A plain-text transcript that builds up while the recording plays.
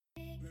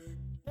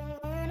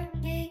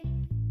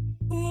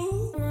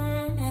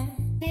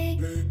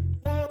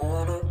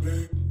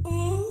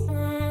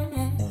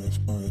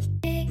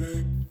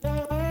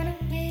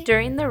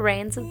During the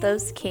reigns of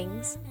those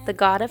kings, the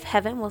God of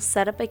heaven will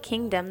set up a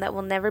kingdom that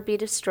will never be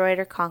destroyed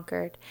or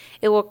conquered.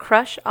 It will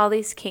crush all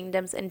these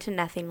kingdoms into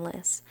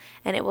nothingness,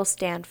 and it will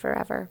stand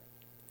forever.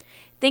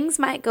 Things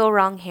might go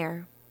wrong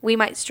here. We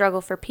might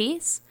struggle for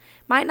peace,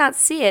 might not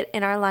see it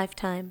in our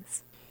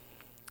lifetimes.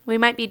 We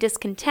might be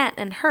discontent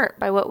and hurt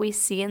by what we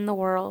see in the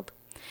world.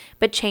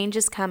 But change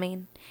is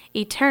coming.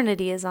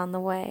 Eternity is on the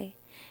way.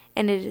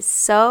 And it is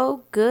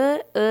so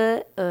good.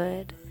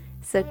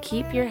 So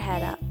keep your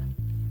head up.